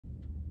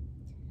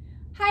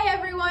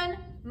everyone,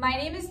 my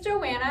name is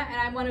Joanna and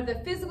I'm one of the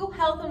physical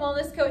health and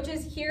wellness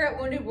coaches here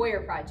at Wounded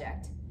Warrior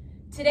Project.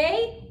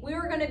 Today, we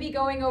are going to be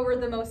going over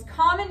the most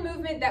common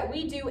movement that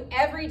we do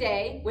every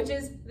day, which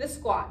is the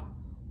squat.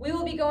 We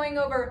will be going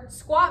over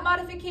squat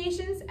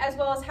modifications as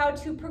well as how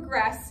to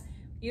progress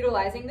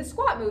utilizing the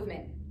squat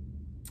movement.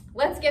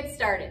 Let's get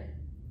started.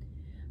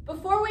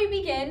 Before we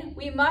begin,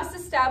 we must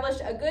establish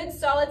a good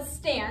solid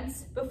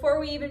stance before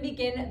we even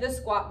begin the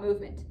squat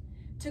movement.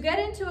 To get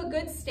into a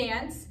good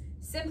stance,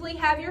 simply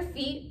have your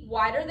feet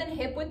wider than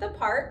hip width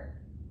apart,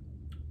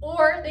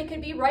 or they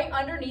could be right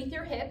underneath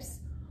your hips,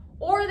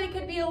 or they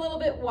could be a little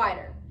bit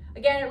wider.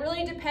 Again, it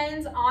really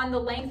depends on the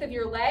length of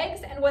your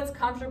legs and what's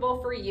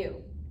comfortable for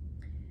you.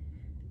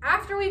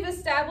 After we've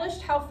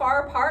established how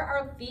far apart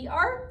our feet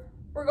are,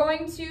 we're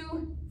going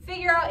to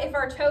figure out if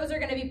our toes are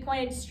going to be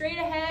pointed straight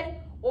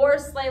ahead or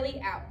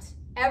slightly out.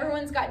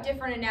 Everyone's got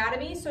different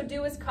anatomy, so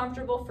do what's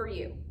comfortable for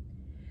you.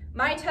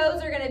 My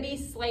toes are going to be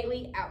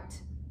slightly out.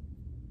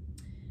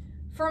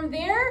 From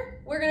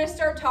there, we're going to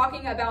start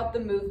talking about the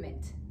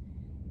movement.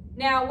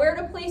 Now, where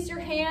to place your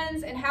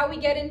hands and how we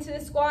get into the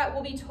squat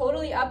will be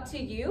totally up to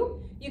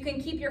you. You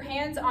can keep your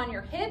hands on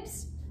your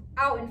hips,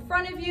 out in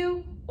front of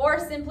you, or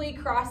simply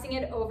crossing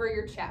it over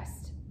your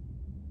chest.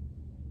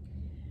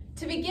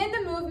 To begin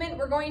the movement,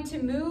 we're going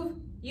to move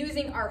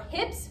using our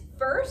hips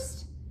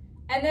first,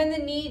 and then the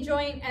knee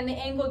joint and the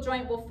ankle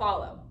joint will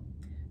follow.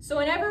 So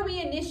whenever we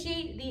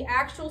initiate the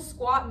actual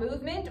squat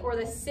movement or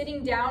the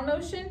sitting down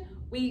motion,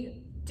 we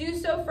do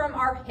so from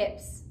our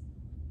hips.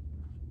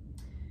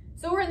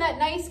 So we're in that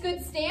nice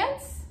good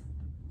stance.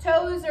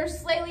 Toes are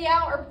slightly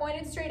out or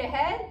pointed straight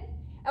ahead.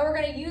 And we're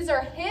going to use our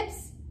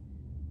hips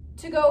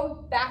to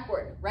go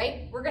backward,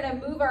 right? We're going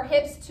to move our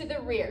hips to the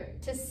rear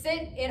to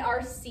sit in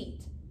our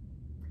seat.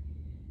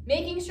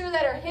 Making sure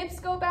that our hips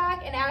go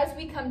back, and as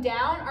we come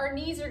down, our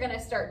knees are going to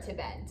start to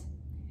bend.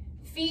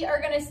 Feet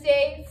are going to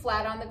stay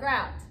flat on the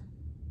ground.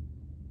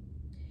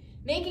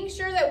 Making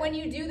sure that when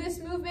you do this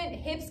movement,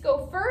 hips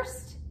go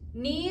first,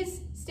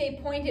 knees stay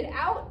pointed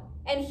out,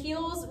 and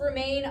heels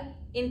remain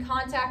in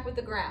contact with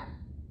the ground.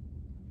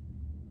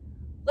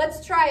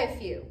 Let's try a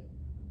few.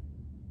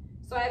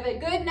 So I have a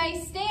good,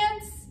 nice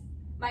stance.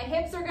 My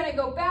hips are gonna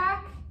go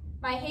back.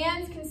 My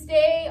hands can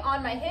stay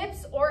on my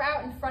hips or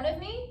out in front of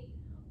me.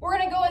 We're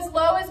gonna go as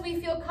low as we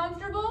feel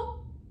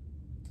comfortable,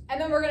 and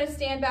then we're gonna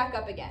stand back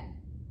up again.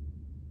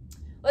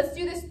 Let's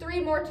do this 3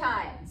 more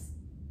times.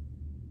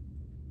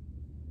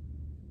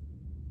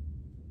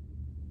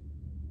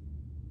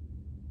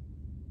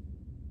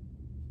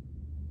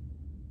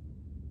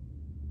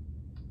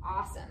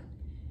 Awesome.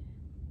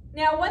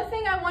 Now, one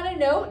thing I want to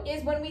note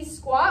is when we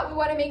squat, we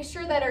want to make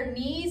sure that our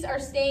knees are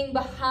staying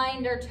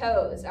behind our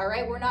toes, all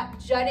right? We're not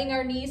jutting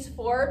our knees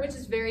forward, which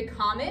is very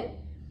common.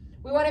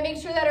 We want to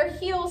make sure that our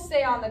heels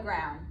stay on the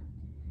ground.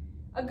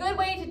 A good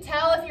way to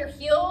tell if your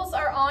heels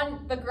are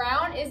on the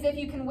ground is if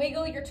you can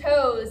wiggle your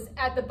toes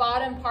at the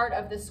bottom part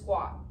of the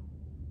squat.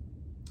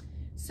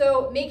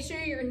 So make sure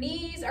your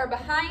knees are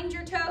behind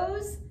your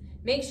toes.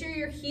 Make sure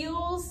your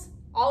heels,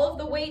 all of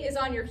the weight is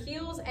on your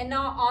heels and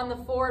not on the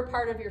forward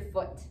part of your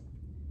foot.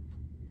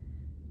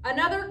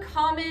 Another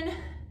common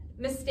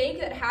mistake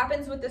that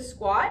happens with the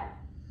squat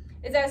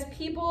is as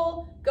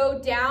people go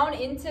down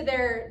into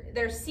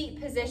their seat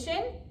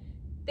position,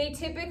 they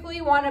typically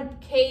want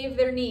to cave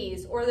their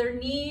knees, or their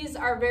knees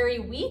are very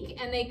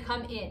weak and they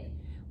come in.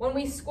 When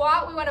we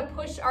squat, we want to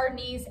push our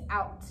knees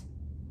out.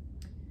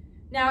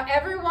 Now,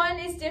 everyone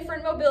is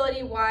different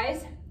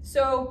mobility-wise,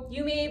 so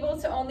you may be able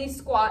to only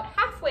squat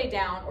halfway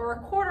down or a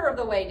quarter of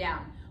the way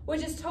down,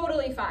 which is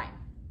totally fine.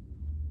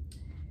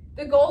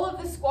 The goal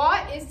of the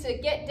squat is to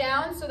get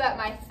down so that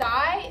my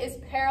thigh is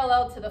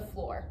parallel to the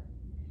floor.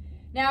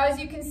 Now, as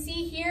you can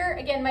see here,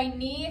 again, my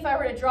knee, if I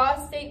were to draw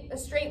a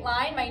straight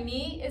line, my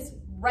knee is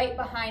right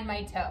behind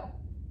my toe.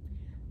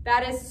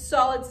 That is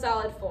solid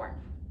form.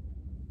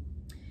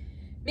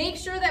 Make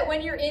sure that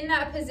when you're in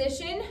that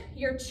position,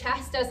 your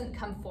chest doesn't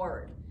come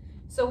forward.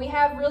 So we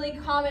have really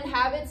common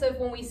habits of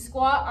when we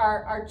squat,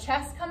 our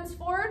chest comes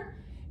forward.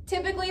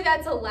 Typically,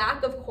 that's a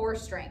lack of core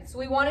strength. So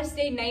we want to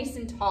stay nice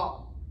and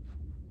tall.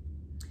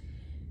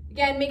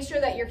 Again, make sure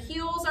that your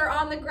heels are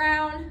on the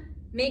ground.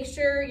 Make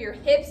sure your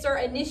hips are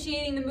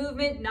initiating the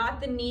movement,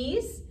 not the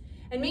knees.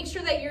 And make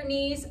sure that your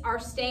knees are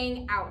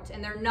staying out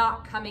and they're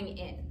not coming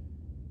in.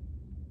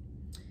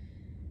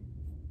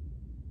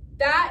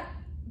 That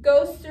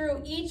goes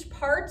through each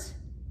part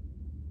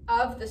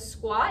of the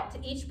squat,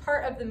 each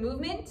part of the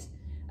movement.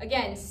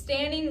 Again,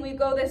 standing, we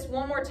go this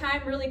one more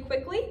time really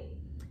quickly.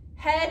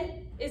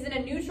 Head is in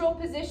a neutral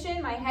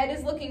position. My head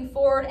is looking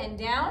forward and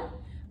down.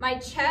 My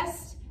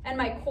chest and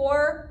my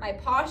core, my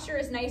posture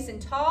is nice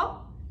and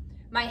tall.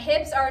 My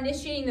hips are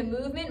initiating the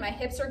movement. My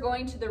hips are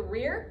going to the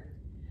rear.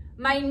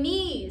 My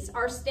knees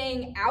are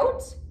staying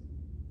out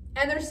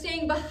and they're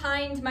staying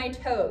behind my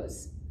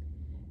toes.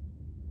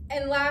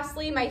 And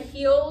lastly, my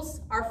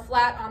heels are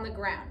flat on the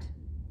ground.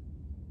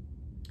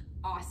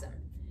 Awesome.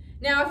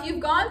 Now, if you've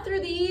gone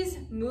through these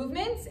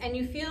movements and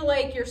you feel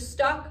like you're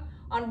stuck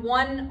on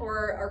one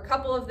or a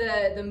couple of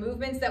the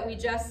movements that we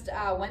just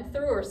went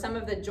through, or some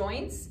of the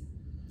joints,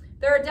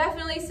 there are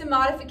definitely some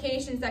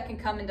modifications that can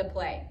come into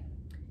play.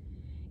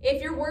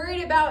 If you're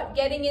worried about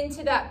getting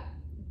into that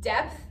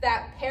depth,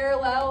 that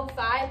parallel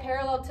thigh,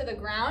 parallel to the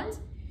ground,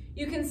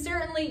 you can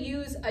certainly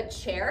use a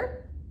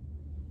chair.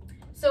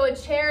 So a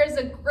chair is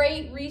a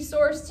great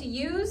resource to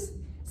use.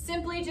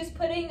 Simply just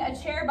putting a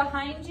chair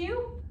behind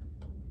you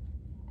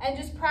and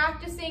just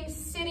practicing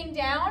sitting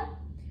down,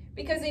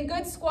 because in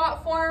good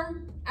squat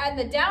form, at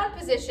the down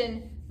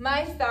position,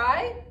 my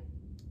thigh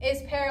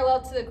is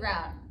parallel to the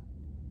ground.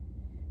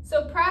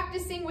 So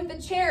practicing with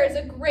a chair is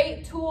a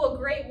great tool, a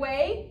great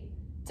way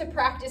to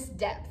practice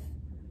depth.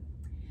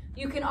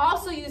 You can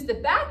also use the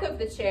back of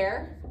the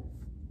chair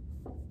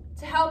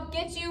to help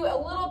get you a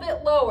little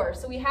bit lower,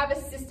 so we have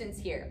assistance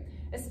here.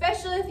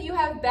 Especially if you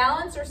have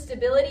balance or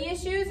stability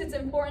issues, it's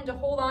important to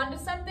hold on to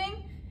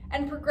something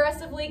and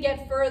progressively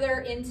get further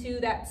into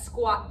that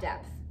squat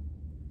depth.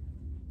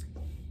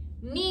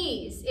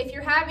 Knees, if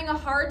you're having a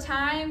hard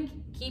time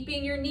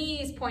keeping your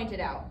knees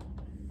pointed out,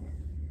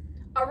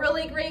 a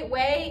really great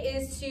way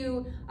is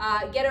to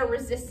get a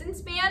resistance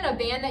band, a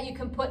band that you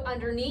can put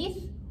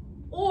underneath,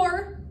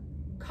 or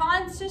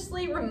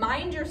consciously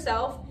remind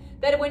yourself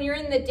that when you're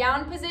in the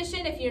down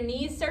position, if your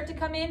knees start to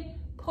come in,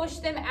 push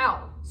them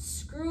out.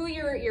 Screw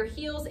your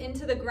heels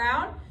into the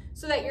ground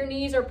so that your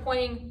knees are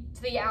pointing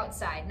to the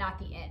outside, not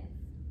the in.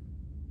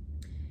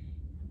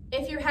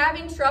 If you're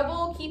having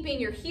trouble keeping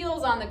your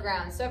heels on the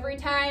ground, so every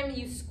time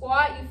you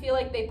squat, you feel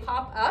like they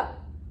pop up,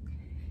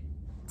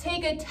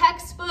 take a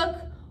textbook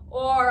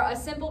or a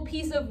simple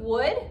piece of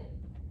wood,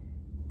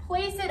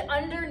 place it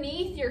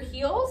underneath your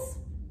heels.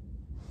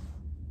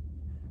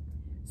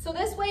 So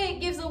this way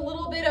it gives a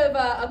little bit of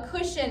a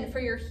cushion for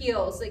your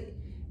heels. Like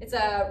it's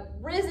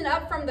risen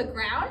up from the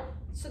ground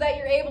so that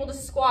you're able to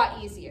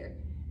squat easier.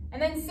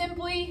 And then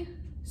simply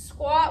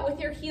squat with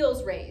your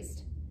heels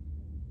raised.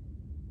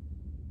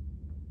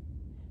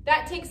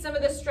 That takes some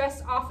of the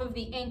stress off of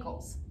the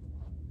ankles.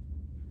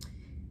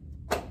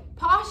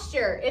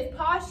 Posture. If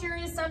posture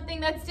is something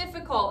that's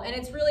difficult and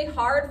it's really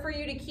hard for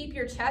you to keep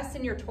your chest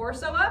and your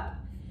torso up,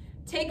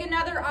 take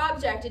another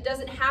object. It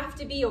doesn't have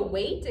to be a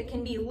weight. It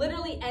can be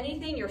literally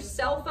anything, your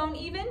cell phone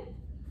even.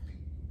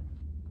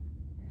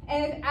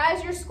 And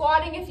as you're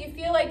squatting, if you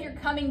feel like you're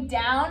coming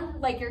down,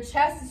 like your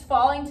chest is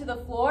falling to the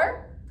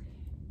floor,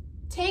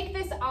 take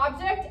this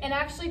object and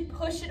actually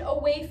push it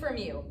away from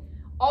you.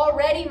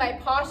 Already my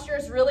posture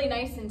is really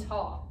nice and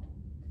tall.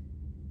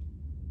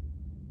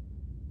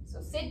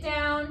 So sit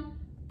down,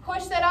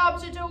 push that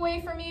object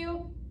away from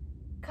you,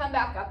 come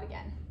back up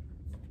again.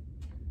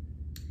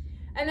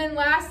 And then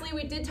lastly,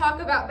 we did talk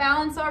about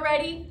balance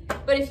already,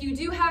 but if you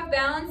do have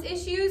balance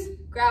issues,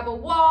 grab a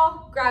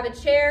wall, grab a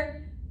chair,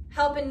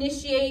 help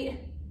initiate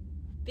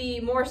the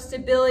more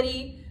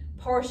stability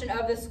portion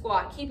of the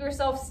squat. Keep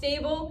yourself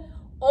stable,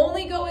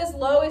 only go as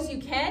low as you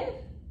can.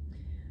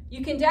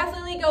 You can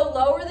definitely go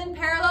lower than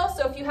parallel,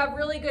 so if you have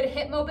really good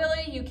hip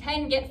mobility, you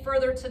can get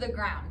further to the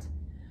ground.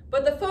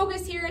 But the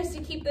focus here is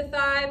to keep the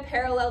thigh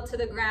parallel to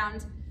the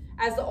ground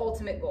as the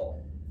ultimate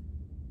goal.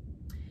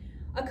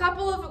 A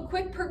couple of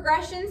quick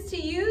progressions to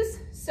use.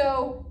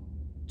 So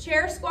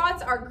chair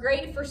squats are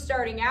great for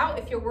starting out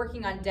if you're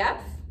working on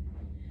depth.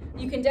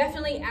 You can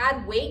definitely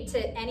add weight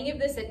to any of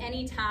this at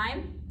any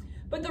time.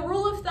 But the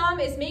rule of thumb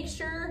is make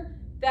sure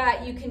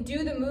that you can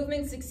do the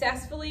movement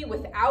successfully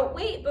without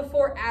weight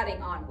before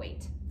adding on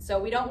weight. So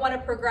we don't want to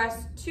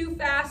progress too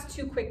fast,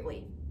 too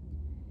quickly.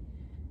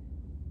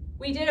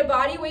 We did a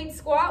body weight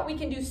squat. We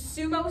can do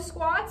sumo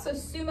squats. So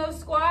sumo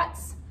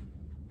squats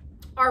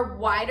are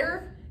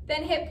wider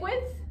than hip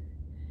width,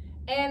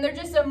 and they're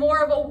just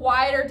more of a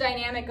wider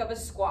dynamic of a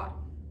squat.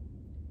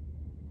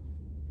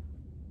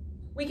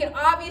 We can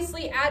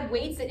obviously add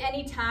weights at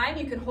any time.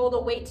 You can hold a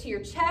weight to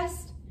your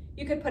chest.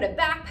 You could put a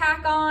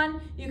backpack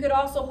on. You could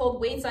also hold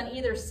weights on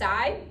either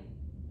side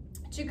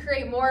to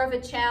create more of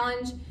a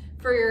challenge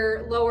for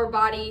your lower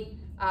body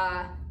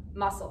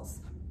muscles.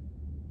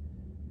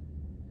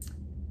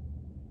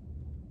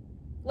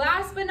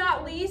 Last but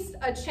not least,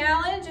 a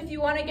challenge if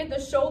you want to get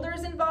the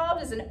shoulders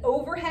involved is an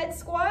overhead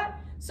squat.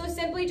 So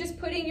simply just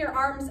putting your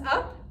arms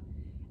up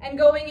and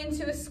going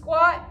into a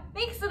squat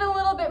makes it a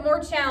little bit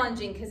more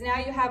challenging because now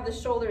you have the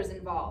shoulders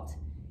involved.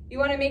 You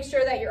want to make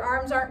sure that your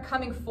arms aren't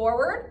coming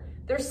forward.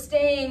 They're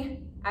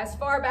staying as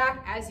far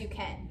back as you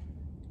can.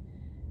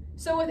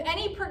 So with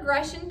any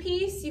progression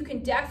piece, you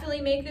can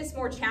definitely make this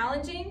more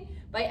challenging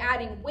by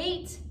adding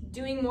weight,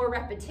 doing more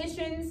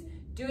repetitions,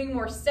 doing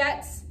more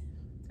sets.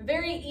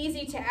 Very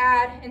easy to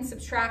add and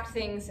subtract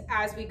things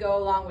as we go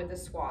along with the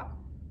squat.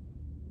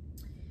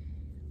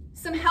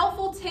 Some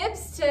helpful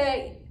tips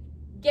to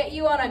get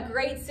you on a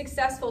great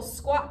successful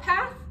squat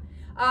path.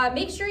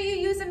 Make sure you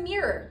use a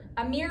mirror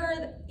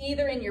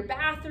either in your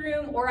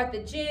bathroom or at the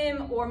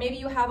gym, or maybe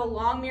you have a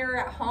long mirror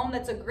at home.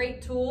 That's a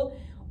great tool.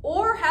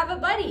 Or have a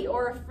buddy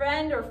or a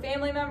friend or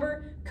family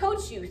member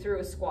coach you through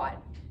a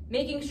squat,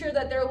 making sure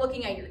that they're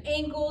looking at your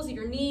ankles,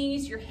 your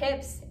knees, your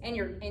hips, and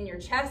your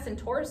chest and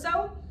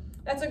torso.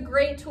 That's a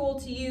great tool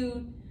to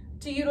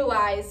to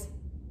utilize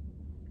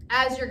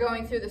as you're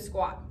going through the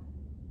squat.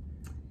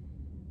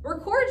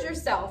 Record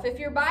yourself. If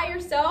you're by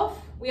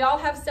yourself, we all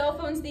have cell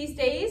phones these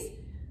days.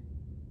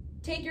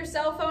 Take your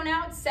cell phone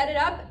out, set it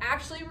up,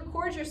 actually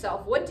record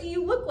yourself. What do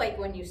you look like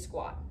when you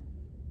squat?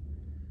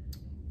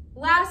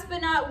 Last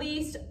but not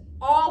least,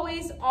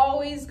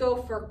 always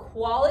go for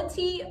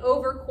quality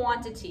over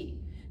quantity.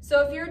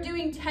 So if you're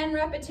doing 10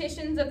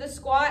 repetitions of the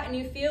squat and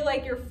you feel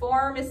like your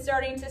form is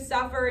starting to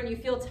suffer and you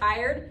feel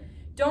tired,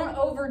 don't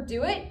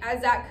overdo it,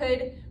 as that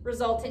could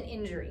result in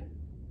injury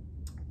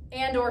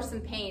and or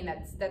some pain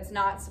that's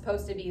not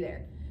supposed to be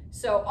there.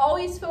 So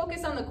always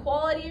focus on the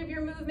quality of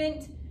your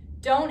movement.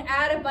 Don't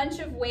add a bunch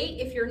of weight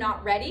if you're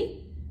not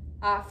ready.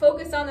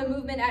 Focus on the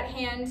movement at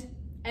hand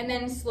and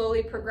then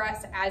slowly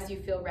progress as you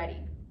feel ready.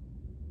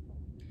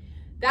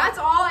 That's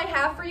all I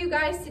have for you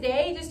guys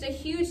today. Just a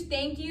huge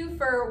thank you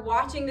for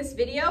watching this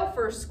video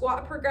for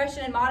squat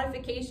progression and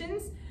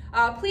modifications.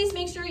 Please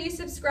make sure you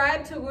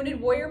subscribe to Wounded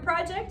Warrior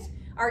Project,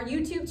 our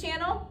YouTube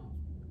channel,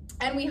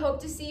 and we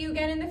hope to see you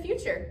again in the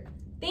future.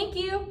 Thank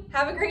you.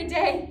 Have a great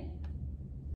day.